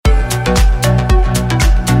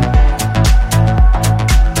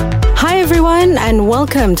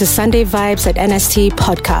welcome to Sunday Vibes at NST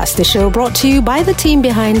Podcast, the show brought to you by the team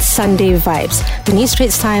behind Sunday Vibes, the New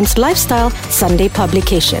Straits Times lifestyle Sunday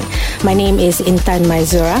publication. My name is Intan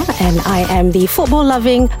Maizura and I am the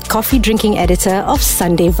football-loving, coffee-drinking editor of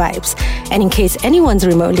Sunday Vibes. And in case anyone's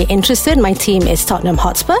remotely interested, my team is Tottenham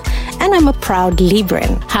Hotspur and I'm a proud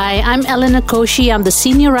Libran. Hi, I'm Eleanor Koshi. I'm the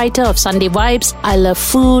senior writer of Sunday Vibes. I love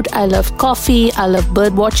food, I love coffee, I love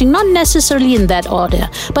bird watching, not necessarily in that order.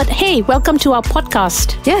 But hey, welcome to our podcast.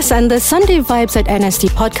 Yes, and the Sunday Vibes at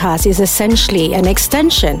NST podcast is essentially an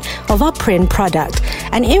extension of our print product,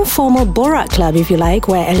 an informal Borak club, if you like,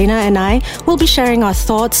 where Elena and I will be sharing our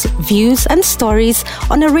thoughts, views and stories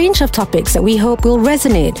on a range of topics that we hope will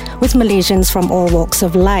resonate with Malaysians from all walks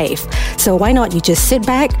of life. So why not you just sit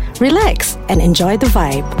back, relax and enjoy the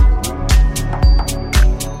vibe.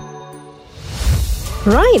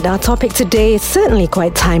 Right, our topic today is certainly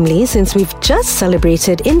quite timely since we've just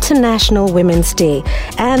celebrated International Women's Day.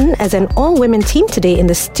 And as an all-women team today in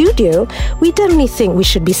the studio, we definitely think we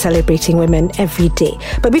should be celebrating women every day.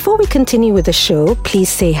 But before we continue with the show, please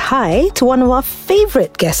say hi to one of our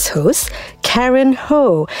favourite guest hosts, Karen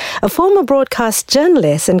Ho, a former broadcast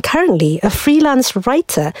journalist and currently a freelance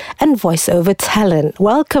writer and voiceover talent.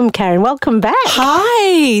 Welcome, Karen. Welcome back.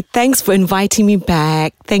 Hi. Thanks for inviting me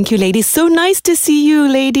back. Thank you, ladies. So nice to see you,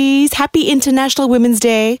 ladies. Happy International Women's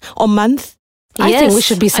Day or month. I think we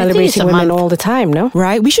should be celebrating women all the time, no?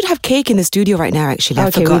 Right. We should have cake in the studio right now, actually. I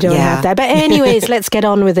forgot. We don't have that. But anyways, let's get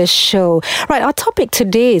on with the show. Right, our topic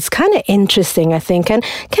today is kind of interesting, I think, and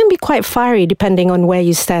can be quite fiery depending on where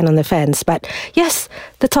you stand on the fence. But yes,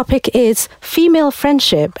 the topic is female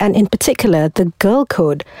friendship and in particular, the girl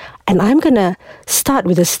code. And I'm going to start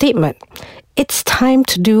with a statement. It's time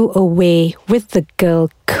to do away with the girl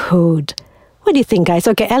code. What do you think, guys?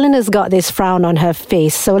 Okay, Eleanor's got this frown on her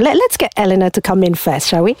face. So let's get Eleanor to come in first,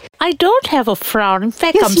 shall we? I don't have a frown. In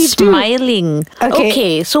fact, Yes, I'm you do. smiling.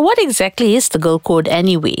 Okay, so what exactly is the girl code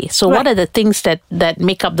anyway? So what are the things that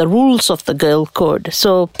make up the rules of the girl code?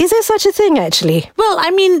 So, Is there such a thing, actually? well,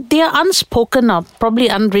 I mean, they are unspoken or probably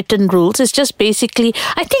unwritten rules. It's just basically,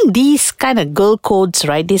 I think these kind of girl codes,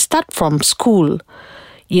 right, they start from school.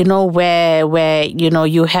 You know, where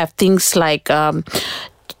you have things like...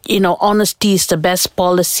 honesty is the best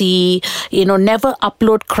policy. Never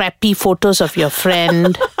upload crappy photos of your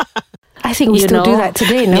friend. I think we still do that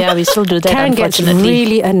today, no? Yeah, we still do that, Karen gets unfortunately.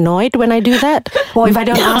 really annoyed when I do that. Or if I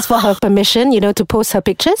don't ask for her permission, to post her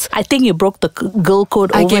pictures. I think you broke the girl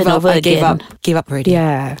code over and over again. Gave up already.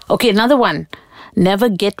 Yeah. Okay, another one. Never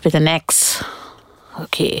get with an ex.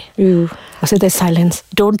 Okay. Ooh. So there's silence.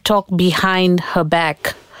 Don't talk behind her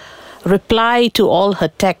back. Reply to all her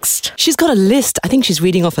texts. She's got a list. I think she's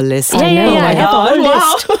reading off a list. Yeah, I have a whole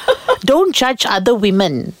Wow. list. Don't judge other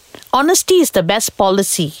women. Honesty is the best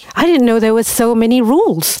policy. I didn't know there were so many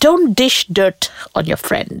rules. Don't dish dirt on your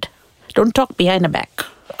friend. Don't talk behind her back.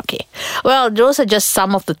 Okay. Well, those are just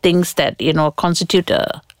some of the things that, constitute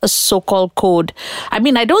a so-called code. I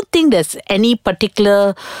mean, I don't think there's any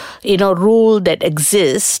particular, rule that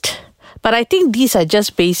exists. But I think these are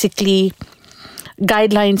just basically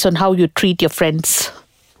guidelines on how you treat your friends.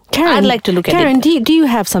 Karen, I'd like to look at Karen, it. do you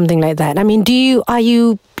have something like that? I mean, do you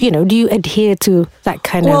adhere to that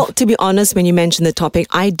kind Well, of... to be honest, when you mentioned the topic,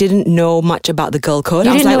 I didn't know much about the girl code.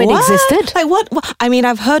 You I was didn't like, know it what? existed? Like what? I mean,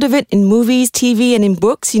 I've heard of it in movies, TV, and in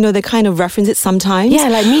books. They kind of reference it sometimes. Yeah,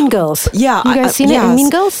 like Mean Girls. Yeah. You guys seen it in Mean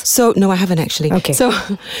Girls? So, no, I haven't actually. Okay. So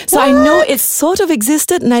I know it sort of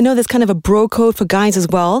existed, and I know there's kind of a bro code for guys as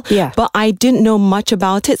well. Yeah. But I didn't know much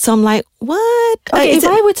about it, so I'm like, what? Okay, If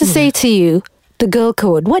I were to say to you, the girl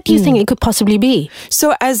code, what do you think it could possibly be?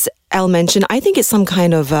 So as Elle mentioned, I think it's some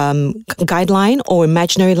kind of guideline or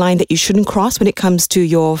imaginary line that you shouldn't cross when it comes to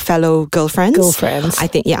your fellow girlfriends. I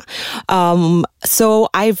think, yeah. So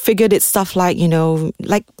I figured it's stuff like,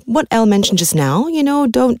 like what Elle mentioned just now,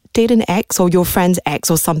 don't date an ex or your friend's ex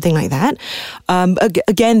or something like that.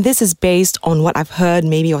 Again, this is based on what I've heard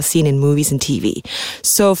maybe or seen in movies and TV.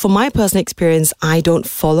 So for my personal experience, I don't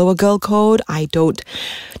follow a girl code. I don't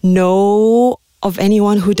know of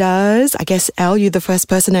anyone who does. I guess, Elle, you're the first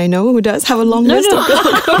person I know who does have a long list of girl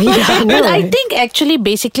codes. But I think actually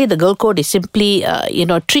basically the girl code is simply,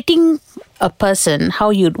 treating a person how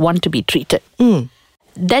you'd want to be treated.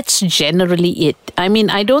 That's generally it. I mean,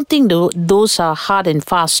 I don't think those are hard and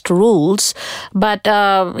fast rules, but,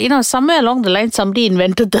 somewhere along the line, somebody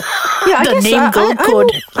invented the name girl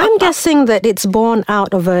code. I'm guessing that it's born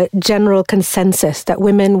out of a general consensus that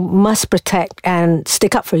women must protect and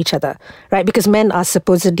stick up for each other, right? Because men are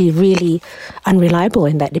supposedly really unreliable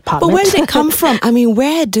in that department. But where did it come from? I mean,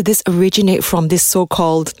 where did this originate from, this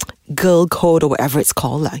so-called girl code or whatever it's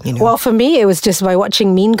called, you know. Well, for me, it was just by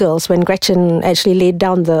watching Mean Girls when Gretchen actually laid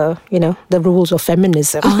down the rules of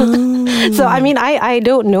feminism. So, I mean, I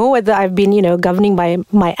don't know whether I've been, governing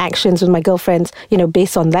my actions with my girlfriends,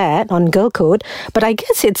 based on that, on girl code. But I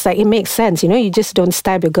guess it's like, it makes sense, you just don't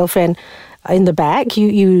stab your girlfriend in the back.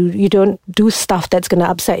 You don't do stuff that's going to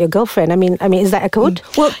upset your girlfriend. I mean, is that a code?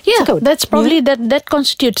 Well, yeah, that's probably that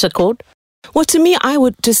constitutes a code. Well, to me, I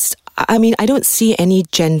don't see any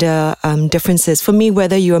gender differences. For me,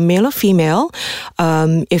 whether you're male or female,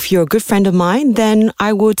 if you're a good friend of mine, then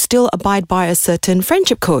I would still abide by a certain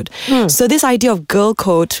friendship code. So this idea of girl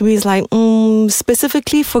code to me is like,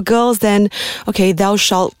 specifically for girls, then, okay, thou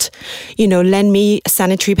shalt, lend me a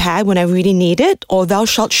sanitary pad when I really need it, or thou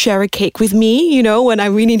shalt share a cake with me, when I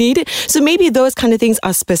really need it. So maybe those kind of things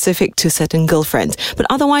are specific to certain girlfriends. But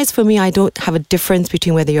otherwise, for me, I don't have a difference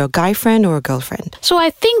between whether you're a guy friend or a girlfriend. So I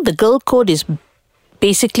think the girl code is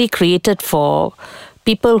basically created for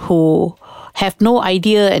people who have no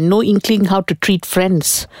idea and no inkling how to treat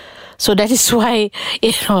friends. So that is why,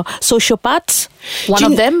 sociopaths, one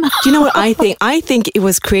of them. Do you know what I think? I think it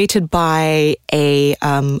was created by a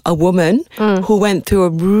woman who went through a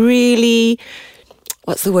really,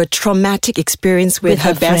 traumatic experience with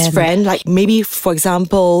her best friend. Like maybe, for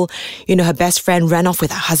example, her best friend ran off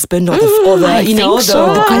with her husband or I think so.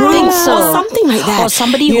 Or something like that. Or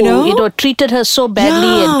somebody who treated her so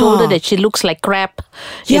badly and told her that she looks like crap.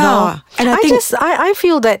 And I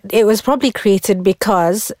feel that it was probably created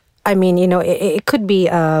because, I mean, it could be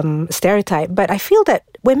stereotype, but I feel that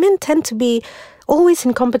women tend to be always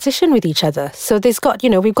in competition with each other. So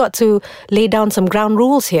we've got to lay down some ground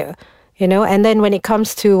rules here. And then when it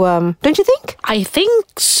comes to, don't you think? I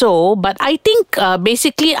think so, but I think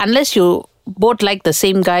basically unless you both like the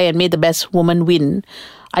same guy and made the best woman win,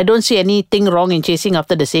 I don't see anything wrong in chasing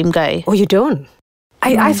after the same guy. Oh, you don't?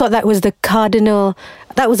 I thought that was a cardinal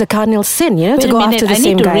sin, to go after the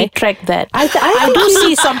same guy. I need to retract that. I do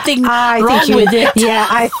see something wrong with it. Yeah,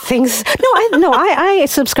 I think so. I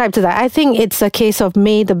subscribe to that. I think it's a case of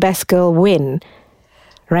may the best girl win.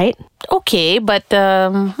 Right? Okay, but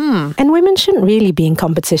and women shouldn't really be in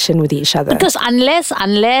competition with each other. Because unless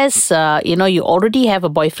you already have a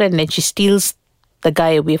boyfriend and she steals the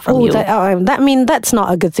guy away from you. That's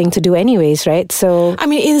not a good thing to do anyways, right? So I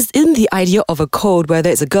mean, isn't the idea of a code, whether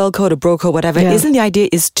it's a girl code, a bro code, whatever, isn't the idea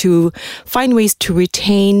is to find ways to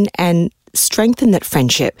retain and strengthen that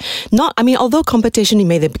friendship. Although competition, you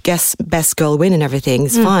may the best girl win and everything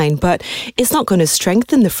is fine, but it's not going to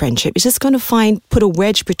strengthen the friendship. It's just going to put a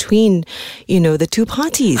wedge between, the two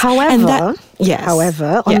parties. However,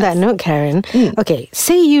 on that note, Karen, okay,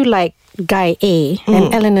 say you like guy A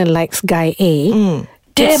and Eleanor likes guy A.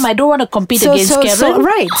 Damn, I don't want to compete against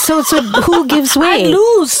Karen. So who gives way? I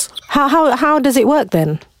lose. How does it work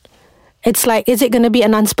then? It's like, is it going to be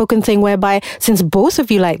an unspoken thing whereby since both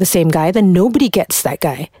of you like the same guy, then nobody gets that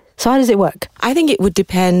guy? So how does it work? I think it would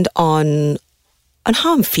depend on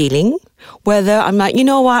how I'm feeling. Whether I'm like, you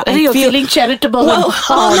know what, you're feeling charitable.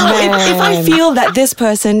 If I feel that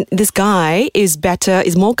this guy is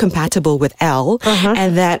more compatible with Elle,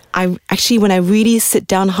 and that I actually, when I really sit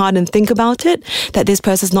down hard and think about it, that this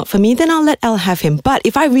person's not for me, then I'll let Elle have him. But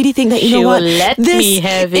if I really think that,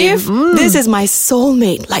 if this is my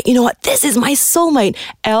soulmate, this is my soulmate,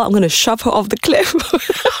 Elle, I'm going to shove her off the cliff.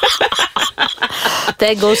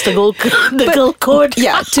 There goes the girl code.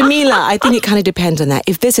 Yeah, to me, I think it kind of depends on that.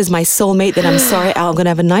 If this is my soulmate, then I'm sorry, Al, I'm going to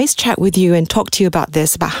have a nice chat with you and talk to you about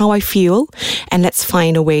this, about how I feel, and let's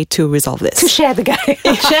find a way to resolve this. To share the guy.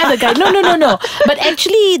 Share the guy. No. But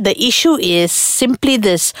actually, the issue is simply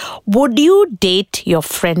this. Would you date your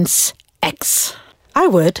friend's ex? I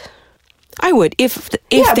would. If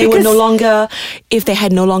they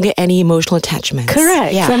had no longer any emotional attachments.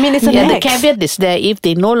 Correct. Yeah. So, I mean, it's an ex. The caveat is there if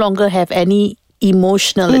they no longer have any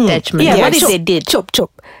emotional attachment. Yeah, what if they did? Chop.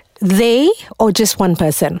 They or just one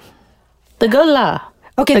person? The girl lah.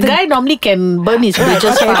 Okay, the guy normally can burn his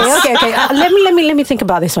bridges fast. Okay. Let me think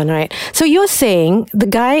about this one, right? So you're saying the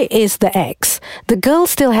guy is the ex. The girl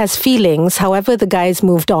still has feelings, however the guy's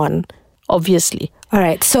moved on. Obviously. All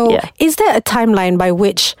right. So is there a timeline by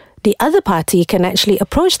which the other party can actually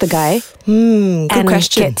approach the guy and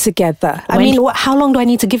get together? How long do I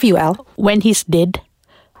need to give you, Al? When he's dead.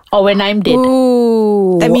 Or when I'm dead.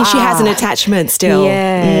 Ooh, that means she has an attachment still.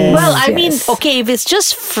 Yes. Well, I mean, okay, if it's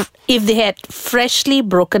just if they had freshly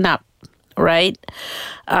broken up, right?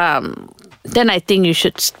 Then I think you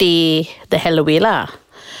should stay the hell away lah.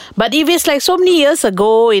 But if it's like so many years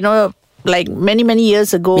ago, like many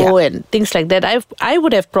years ago and things like that, I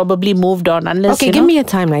would have probably moved on unless. Okay, give me a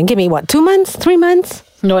timeline. Give me what? 2 months? 3 months?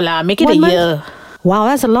 No lah, make it 1 a month? year. Wow,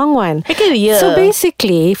 that's a long one. Make it a year. So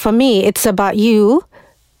basically, for me, it's about you,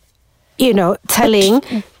 telling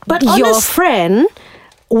your friend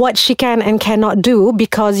what she can and cannot do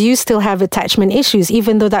because you still have attachment issues,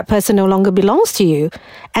 even though that person no longer belongs to you.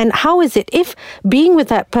 And how is it, if being with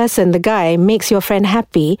that person, the guy, makes your friend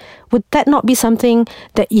happy, would that not be something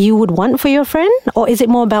that you would want for your friend? Or is it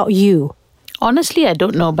more about you? Honestly, I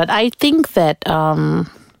don't know. But I think that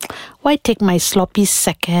why take my sloppy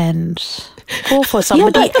seconds? Go for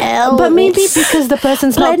somebody else. But maybe because the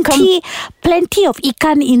person's plenty of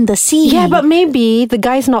ikan in the sea. Yeah, but maybe the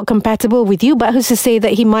guy's not compatible with you, but who's to say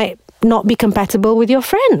that he might not be compatible with your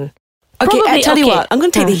friend? Okay, Probably, I tell you what, I'm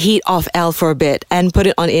going to take the heat off Elle for a bit and put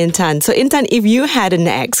it on Intan. So Intan, if you had an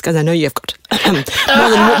ex, because I know you've got more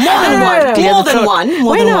than one.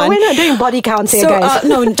 We're not doing body counts here, guys.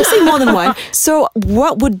 No, just say more than one. So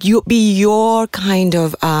what would be your kind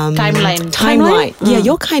of timeline? Yeah,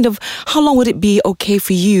 your kind of, how long would it be okay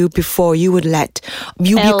for you before you would let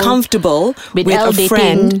you be comfortable with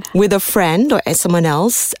a friend or as someone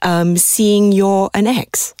else seeing an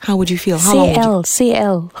ex? How would you feel? How long? Say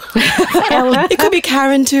L. It could be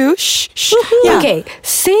Karen too. Shh. Yeah. Okay,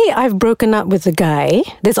 say I've broken up with a guy.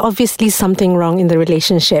 There's obviously something wrong in the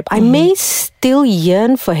relationship. I may still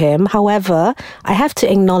yearn for him. However, I have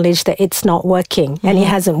to acknowledge that it's not working and it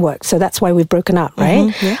hasn't worked. So that's why we've broken up,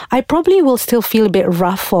 right? Yeah. I probably will still feel a bit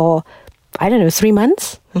rough for, 3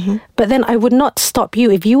 months. But then I would not stop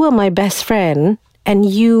you. If you were my best friend and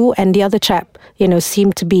you and the other chap,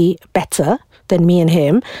 seem to be better than me and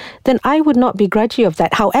him, then I would not begrudge you of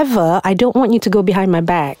that. However, I don't want you to go behind my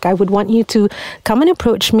back. I would want you to come and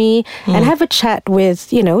approach me and have a chat with,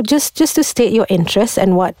 just to state your interests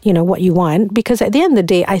and what you want. Because at the end of the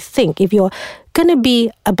day, I think if you're going to be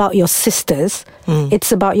about your sisters,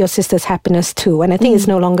 it's about your sisters' happiness too. And I think it's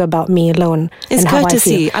no longer about me alone. It's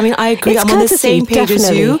courtesy. I mean, I agree. I'm on the same page as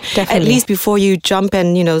you. Definitely. At least before you jump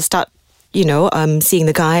and, start seeing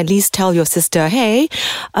the guy, at least tell your sister, hey,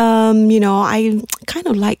 I kind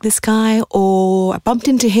of like this guy, or I bumped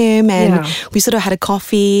into him and we sort of had a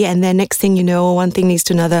coffee, and then next thing you know, one thing leads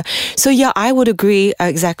to another. So yeah, I would agree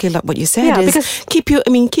exactly like what you said. Because keep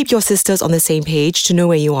your sisters on the same page to know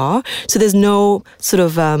where you are. So there's no sort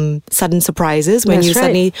of sudden surprises when you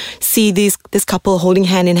suddenly see this couple holding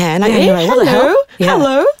hand in hand. Like, hey, what the hell?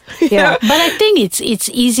 Hello. Yeah. But I think it's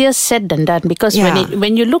easier said than done, because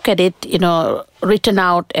when you look at it, written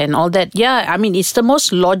out and all that, it's the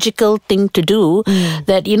most logical thing to do.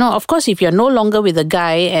 That, of course, if you're no longer with a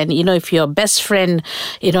guy and, if your best friend,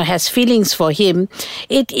 has feelings for him,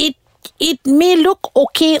 it may look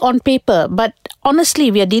okay on paper, but honestly,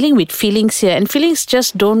 we are dealing with feelings here, and feelings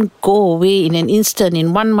just don't go away in an instant,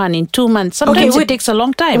 in 1 month, in 2 months. Sometimes it takes a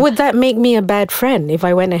long time. Would that make me a bad friend if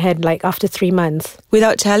I went ahead after 3 months?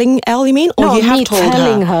 Without telling Elle, you mean? Or no, you have me told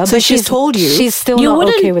telling her. So she's told you. She's still not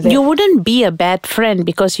okay with it. You wouldn't be a bad friend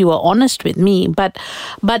because you were honest with me, but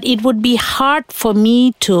it would be hard for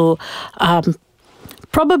me to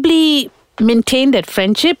probably maintain that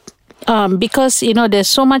friendship. Because there's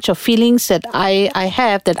so much of feelings that I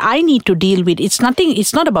have that I need to deal with. It's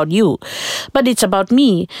not about you, but it's about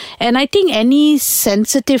me. And I think any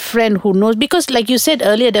sensitive friend who knows, because like you said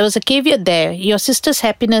earlier, there was a caveat there. Your sister's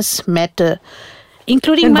happiness matter,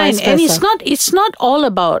 including mine. And it's not all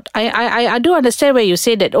about, I do understand where you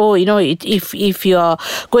say that, if you're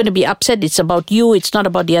going to be upset, it's about you, it's not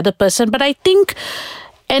about the other person. But I think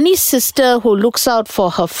any sister who looks out for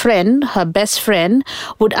her friend, her best friend,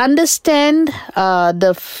 would understand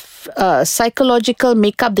the psychological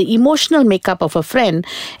makeup, the emotional makeup of a friend,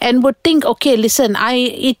 and would think, okay, listen,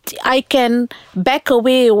 I can back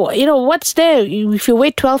away. What's there? If you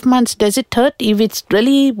wait 12 months, does it hurt? If it's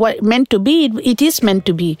really meant to be, it is meant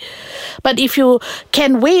to be. But if you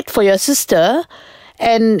can wait for your sister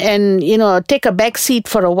and take a back seat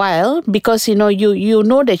for a while, because you know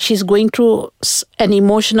that she's going through an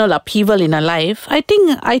emotional upheaval in her life, I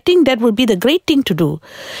think that would be the great thing to do.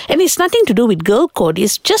 And it's nothing to do with girl code.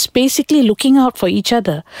 It's just basically looking out for each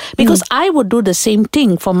other, because I would do the same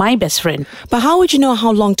thing for my best friend. But how would you know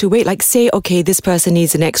how long to wait? Like, say, okay, this person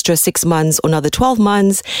needs an extra 6 months or another 12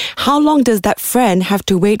 months. How long does that friend have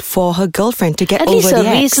to wait for her girlfriend to get over the ex? At least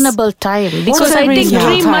a reasonable time, because I think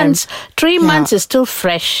 3 months is still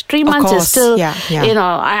fresh. 3 months is still, you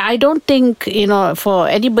know, I don't think, you know, for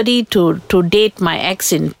anybody to date my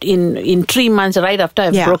ex in 3 months right after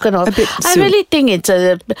I've broken off, I really think it's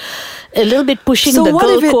a little bit pushing the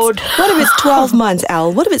girl code. What if it's 12 months,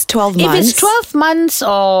 Al? What if it's 12 months? If it's 12 months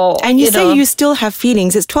and you say you still have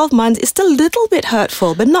feelings, it's 12 months, it's still a little bit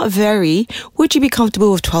hurtful, but not very. Would you be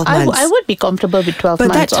comfortable with 12 months? I would be comfortable with 12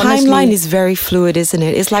 months. But that timeline is very fluid, isn't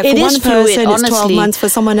it? It's like for one person, it's 12 months. For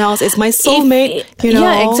someone else, it's my soulmate. You know?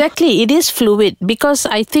 Yeah, exactly. It is fluid because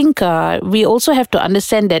I think we also have to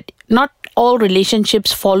understand that not all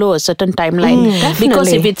relationships follow a certain timeline.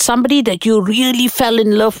 Because if it's somebody that you really fell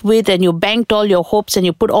in love with and you banked all your hopes and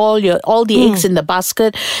you put all the eggs in the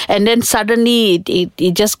basket and then suddenly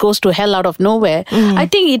it just goes to hell out of nowhere, I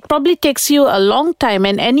think it probably takes you a long time,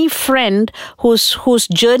 and any friend who's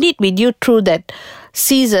journeyed with you through that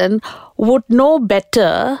season would know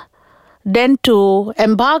better than to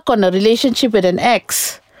embark on a relationship with an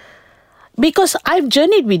ex. Because I've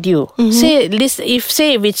journeyed with you. Say if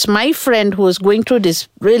it's my friend who is going through this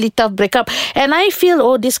really tough breakup, and I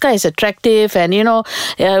feel, this guy is attractive, and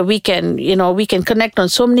we can connect on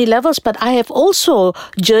so many levels. But I have also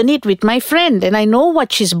journeyed with my friend, and I know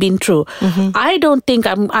what she's been through. I don't think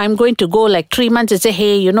I'm going to go like 3 months and say,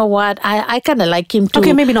 hey, you know what? I kind of like him too.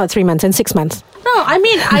 Okay, maybe not 3 months, and 6 months. No, I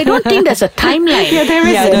mean, I don't think there's a timeline. There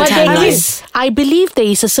is. But there is. I believe there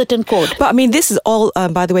is a certain code. But I mean, this is all,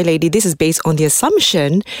 by the way, lady, this is based on the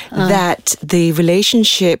assumption that the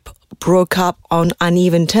relationship broke up on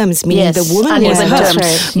uneven terms, meaning the woman was hurt.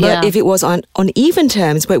 Right. But if it was on even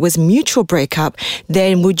terms, where it was mutual breakup,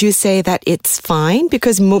 then would you say that it's fine?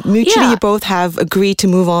 Because mutually you both have agreed to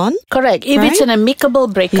move on? Correct. If it's an amicable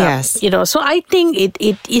breakup, so I think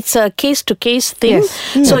it's a case-to-case thing.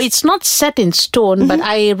 So it's not set in stone, but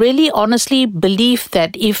I really honestly believe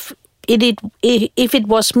that if it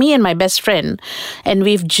was me and my best friend and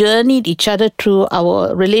we've journeyed each other through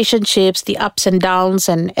our relationships, the ups and downs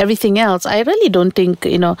and everything else, I really don't think,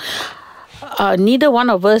 neither one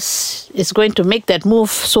of us is going to make that move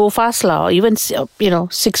so fast, or even,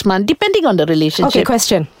 6 months, depending on the relationship. Okay,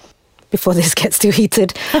 question. Before this gets too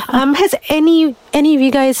heated, has any of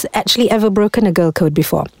you guys actually ever broken a girl code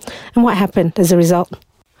before? And what happened as a result?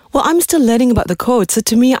 Well, I'm still learning about the code, so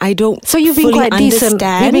to me, I don't. So you've been quite decent.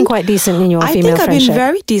 You've been quite decent in your female friendship. I think I've been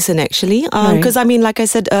very decent, actually, because I mean, like I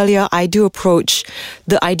said earlier, I do approach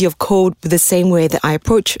the idea of code the same way that I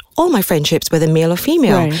approach all my friendships, whether male or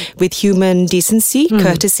female, with human decency,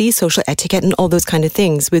 courtesy, social etiquette, and all those kind of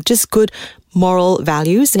things, with just good moral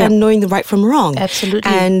values and knowing the right from wrong.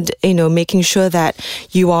 Absolutely. And, making sure that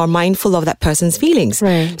you are mindful of that person's feelings.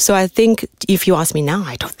 Right. So I think if you ask me now,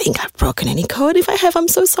 I don't think I've broken any code. If I have, I'm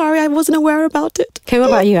so sorry. I wasn't aware about it. Okay, what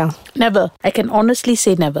about you, Al? Never. I can honestly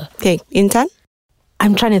say never. Okay, Intan?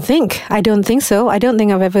 I'm trying to think. I don't think so. I don't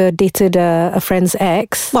think I've ever dated a friend's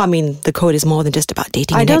ex. Well, I mean, the code is more than just about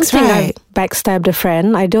dating an ex, I don't think I've backstabbed a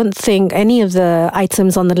friend. I don't think any of the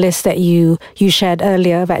items on the list that you shared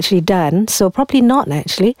earlier I've actually done. So probably not,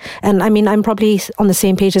 actually. And I mean, I'm probably on the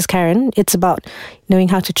same page as Karen. It's about knowing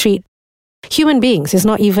how to treat human beings. It's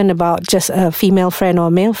not even about just a female friend or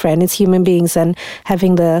a male friend. It's human beings and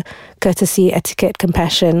having the courtesy, etiquette,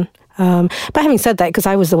 compassion. But having said that, because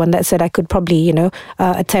I was the one that said I could probably,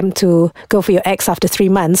 attempt to go for your ex after 3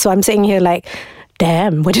 months. So I'm sitting here like,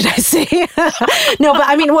 damn, what did I say? No, but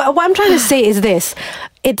I mean, what I'm trying to say is this.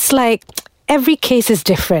 It's like every case is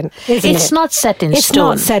different, isn't it? It's not set in stone. It's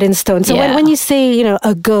not set in stone. So when you say,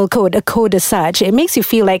 a girl code, a code as such, it makes you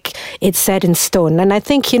feel like it's set in stone. And I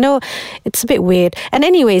think, it's a bit weird. And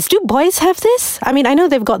anyways, do boys have this? I mean, I know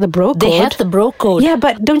they've got the bro code. They have the bro code. Yeah,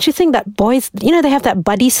 but don't you think that boys, they have that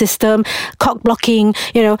buddy system, cock blocking,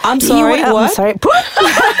 I'm sorry, what? I'm sorry.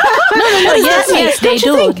 No, yes, they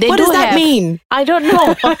do. What does that mean? I don't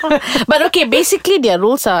know. But okay, basically their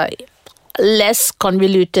rules are less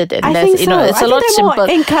convoluted and less, it's a lot simple.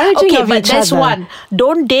 Encouraging okay, of but each there's other. one.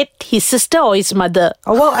 Don't date his sister or his mother.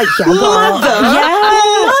 Oh, well, mother.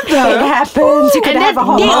 It happens. You can have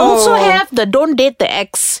a they also have the don't date the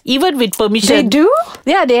ex, even with permission. They do?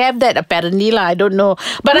 Yeah, they have that apparently. I don't know.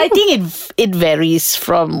 But I think it varies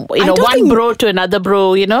from, one bro to another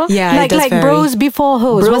bro, Yeah, like bros before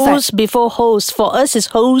hoes. Bros before hoes. For us, it's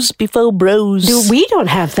hoes before bros. We don't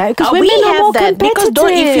have that because we women are more have that because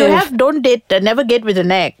competitive. if you have don't date, never get with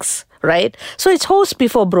an ex, right? So it's hoes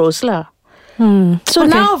before bros lah. So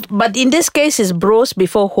now, but in this case, it's bros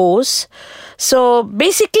before hoes. So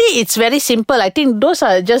basically, it's very simple. I think those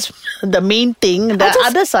are just the main thing. The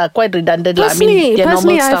others are quite redundant. Personally,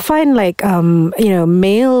 I find like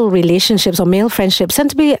male relationships or male friendships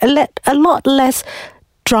tend to be a lot less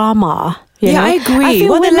drama. Yeah, I agree.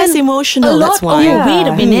 Well, they're less emotional. That's why. Wait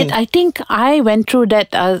a minute. I think I went through that.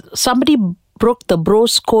 Somebody broke the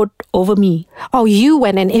bros code over me. Oh, you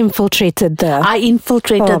went and infiltrated the... I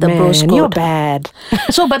infiltrated the bros code. You're bad.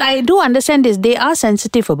 So, but I do understand this. They are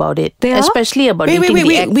sensitive about it. They are? Especially about dating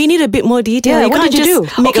the ex. We need a bit more detail. Yeah, you what can't did you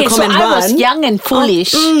just do? make a comment I was young and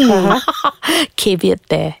foolish. Caveat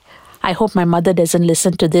there. I hope my mother doesn't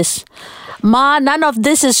listen to this. Ma, none of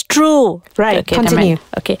this is true. Right, okay, continue.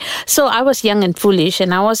 Okay, so I was young and foolish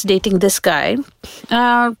and I was dating this guy.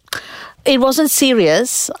 It wasn't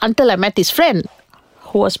serious until I met his friend,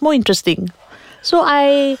 who was more interesting. So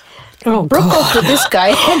I broke off with this guy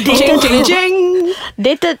and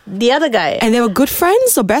dated the other guy. And they were good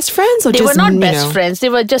friends or best friends? Or They just, were not best friends. They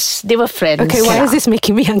were friends. Okay, why is this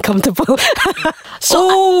making me uncomfortable?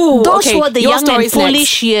 So those were the Your young and story's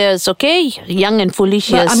foolish years, okay? Young and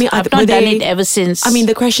foolish years. I mean, I've not done it ever since. I mean,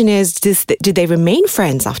 the question is, did they remain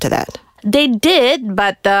friends after that? They did,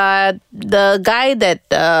 but the guy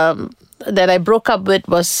that I broke up with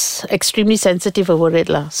was extremely sensitive over it.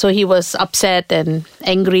 So he was upset and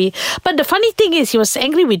angry. But the funny thing is, he was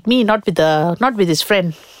angry with me, not with his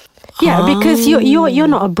friend. Yeah, because you're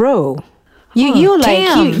not a bro. You're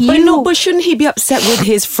like But shouldn't he be upset with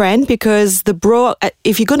his friend? Because the bro,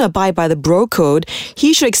 if you're going to abide by the bro code,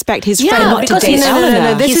 he should expect his friend not to date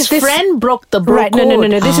Eleanor. His friend broke the bro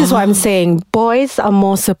code. No. This is what I'm saying. Boys are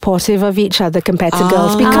more supportive of each other compared to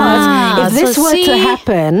girls, because if this were to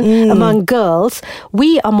happen among girls,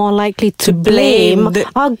 we are more likely to blame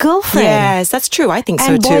our girlfriend. Yes, that's true. I think so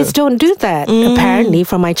too. And boys don't do that, apparently,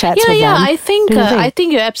 from my chats with them. Yeah, I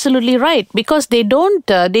think you're absolutely right, because they don't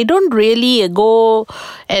really go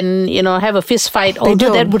and have a fist fight,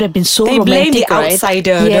 although that would have been so romantic. They blame the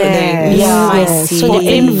outsider, don't they? I see. So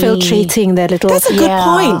they're infiltrating their little... That's a good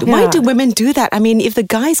point. Why do women do that? I mean, if the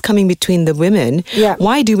guy's coming between the women,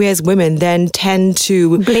 why do we as women then tend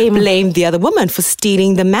to blame the other woman for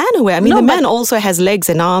stealing the man away? I mean, the man also has legs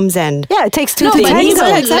and arms and... Yeah, it takes two to tango.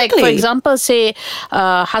 Exactly. Like, for example, say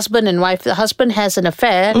husband and wife, the husband has an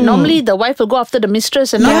affair. Normally, the wife will go after the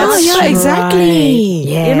mistress and not the Yeah, exactly.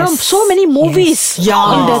 Yes. So many movies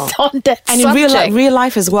on that and subject. in real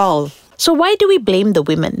life as well. So why do we blame the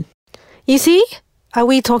women? You see? Are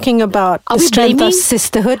we talking about the strength of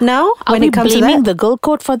sisterhood now when it comes to that? Are we blaming the girl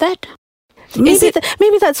code for that?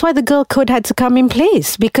 Maybe that's why the girl code had to come in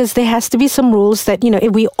place, because there has to be some rules that,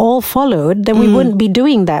 if we all followed, then we wouldn't be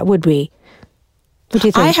doing that, would we? What do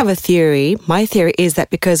you think? I have a theory. My theory is that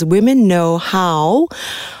because women know how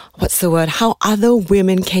other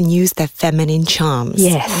women can use their feminine charms.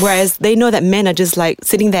 Yes. Whereas they know that men are just like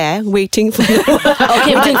sitting there waiting for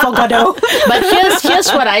waiting for Godot. But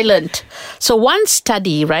here's what I learned. So one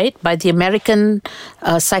study, right, by the American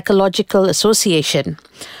Psychological Association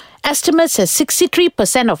estimates that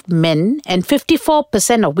 63% of men and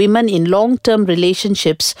 54% of women in long-term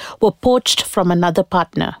relationships were poached from another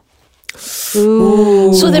partner.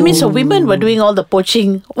 Ooh. So that means the women were doing all the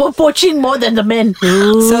poaching. Were poaching more than the men.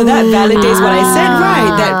 So that validates what I said,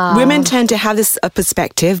 right? That women tend to have this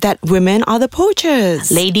perspective that women are the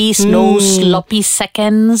poachers. Ladies, no sloppy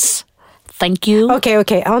seconds. Thank you.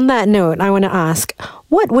 Okay. On that note, I want to ask,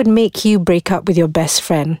 what would make you break up with your best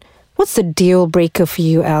friend? What's the deal breaker for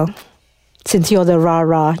you, Elle? Since you're the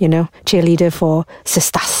rah-rah, cheerleader for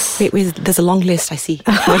sisters. Wait, there's a long list, I see.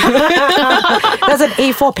 There's an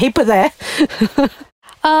A4 paper there.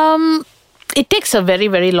 It takes a very,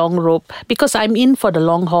 very long rope, because I'm in for the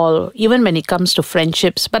long haul, even when it comes to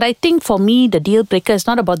friendships. But I think for me, the deal breaker is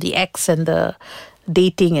not about the ex and the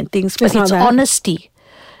dating and things, but it's honesty.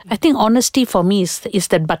 I think honesty for me is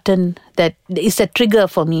that button, that is that trigger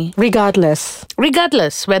for me. Regardless,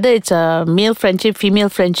 whether it's a male friendship, female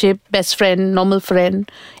friendship, best friend, normal friend,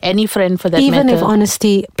 any friend for that matter. Even if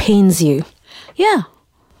honesty pains you. Yeah.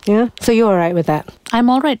 Yeah? So you're all right with that? I'm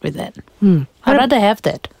all right with that. I'd rather have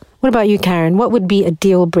that. What about you, Karen? What would be a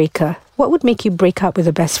deal breaker? What would make you break up with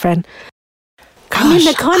a best friend? I'm in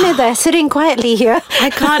the corner there, sitting quietly here. I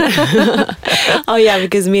can't. Oh, yeah,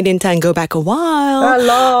 because me and Intan go back a while. A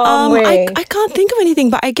long way. I can't think of anything,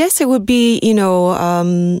 but I guess it would be,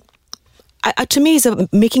 to me, it's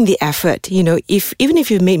making the effort. Even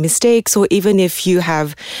if you've made mistakes, or even if you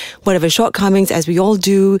have whatever shortcomings, as we all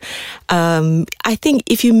do, I think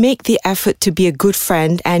if you make the effort to be a good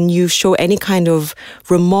friend and you show any kind of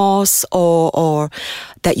remorse or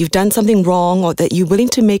that you've done something wrong, or that you're willing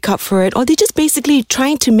to make up for it, or they're just basically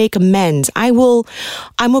trying to make amends, I'm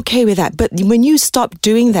okay with that. But when you stop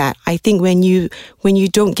doing that, I think when you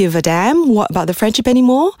don't give a damn about the friendship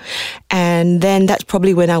anymore, and then that's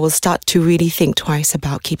probably when I will start to really think twice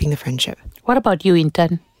about keeping the friendship. What about you,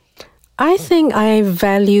 Intan? I think I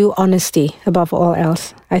value honesty above all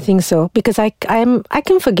else. I think so. Because I can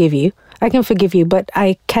forgive you. I can forgive you, but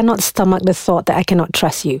I cannot stomach the thought that I cannot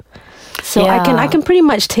trust you. So I can pretty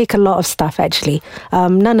much take a lot of stuff, actually.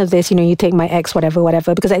 None of this, you take my ex, whatever,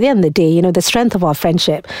 because at the end of the day, the strength of our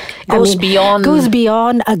friendship goes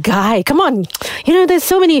beyond a guy. Come on. There's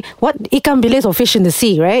so many, ikan bilis or fish in the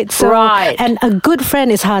sea, right? So, right. And a good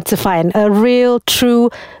friend is hard to find. A real,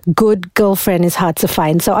 true, good girlfriend is hard to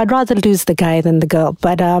find. So I'd rather lose the guy than the girl.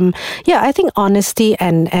 But I think honesty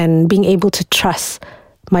and being able to trust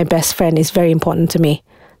my best friend is very important to me.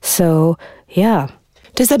 So, yeah.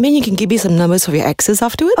 Does that mean you can give me some numbers for your exes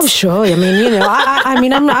afterwards? Oh, sure. I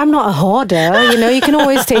mean, I'm not a hoarder. You can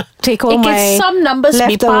always take all my can some numbers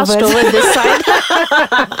be passed over this side?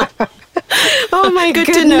 Oh my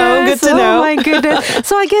goodness. Good to know. Oh my goodness.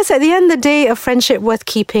 So I guess at the end of the day, a friendship worth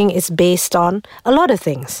keeping is based on a lot of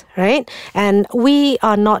things, right? And we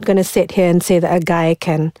are not going to sit here and say that a guy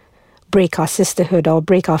can break our sisterhood or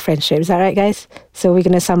break our friendship. Is that right, guys? So we're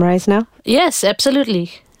going to summarize now? Yes,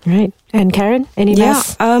 absolutely. Right. And Karen, any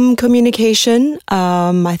last? Communication,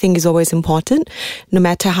 I think is always important, no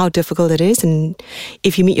matter how difficult it is. And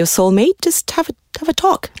if you meet your soulmate, just have a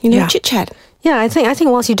talk, chit chat. Yeah, I think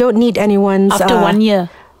whilst you don't need anyone's after 1 year.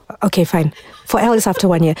 Okay, fine. For Alex, after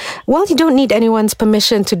 1 year. While you don't need anyone's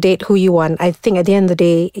permission to date who you want, I think at the end of the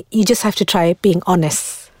day, you just have to try being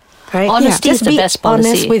honest. Right? Honesty is the best policy.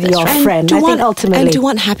 Honest with your friend. I think ultimately. And to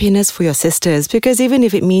want happiness for your sisters, because even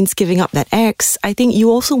if it means giving up that ex, I think you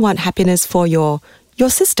also want happiness for your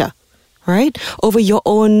sister, right? Over your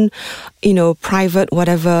own, private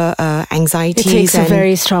whatever anxieties. It takes a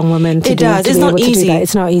very strong woman to It does. It's not easy.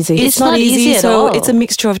 It's not easy. It's not easy at all. So it's a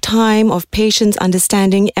mixture of time, of patience,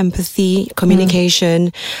 understanding, empathy,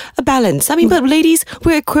 communication, a balance. I mean, but ladies,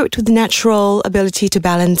 we're equipped with the natural ability to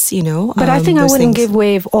balance, But I think I wouldn't give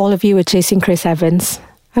way if all of you were chasing Chris Evans.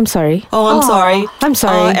 I'm sorry. Oh, I'm sorry. I'm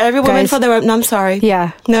sorry. Every woman for their own. No, I'm sorry.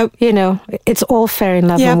 Yeah. Nope. It's all fair in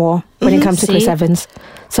love and war when it comes to Chris Evans.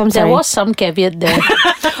 So I'm sorry. There was some caveat there.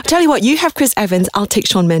 I'll tell you what, you have Chris Evans, I'll take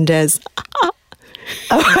Shawn Mendes.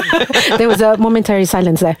 There was a momentary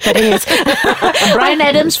silence there. But anyways. Bryan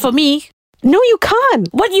Adams for me. No, you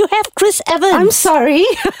can't. What, you have Chris Evans? I'm sorry.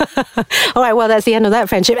 All right, well, that's the end of that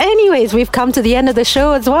friendship. Anyways, we've come to the end of the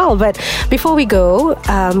show as well. But before we go,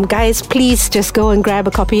 guys, please just go and grab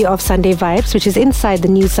a copy of Sunday Vibes, which is inside the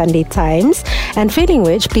New Sunday Times. And failing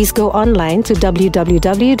which, please go online to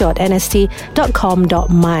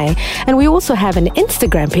www.nst.com.my. And we also have an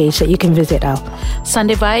Instagram page that you can visit, Al.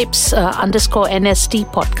 Sunday Vibes _NST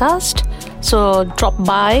podcast. So drop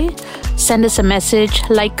by, send us a message,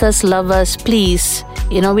 like us, love us, please.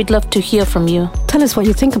 We'd love to hear from you. Tell us what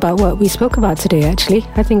you think about what we spoke about today, actually.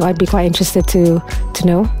 I think I'd be quite interested to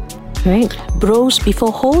know. Right? Bros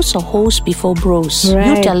before hoes or hoes before bros?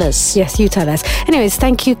 Right. You tell us. Yes, you tell us. Anyways,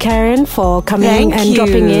 thank you, Karen, for coming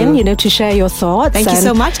dropping in, to share your thoughts. Thank you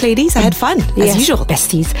so much, ladies. I had fun, as usual.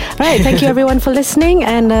 Besties. All right, thank you, everyone, for listening,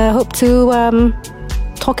 and hope to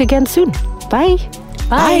talk again soon. Bye.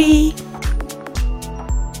 Bye.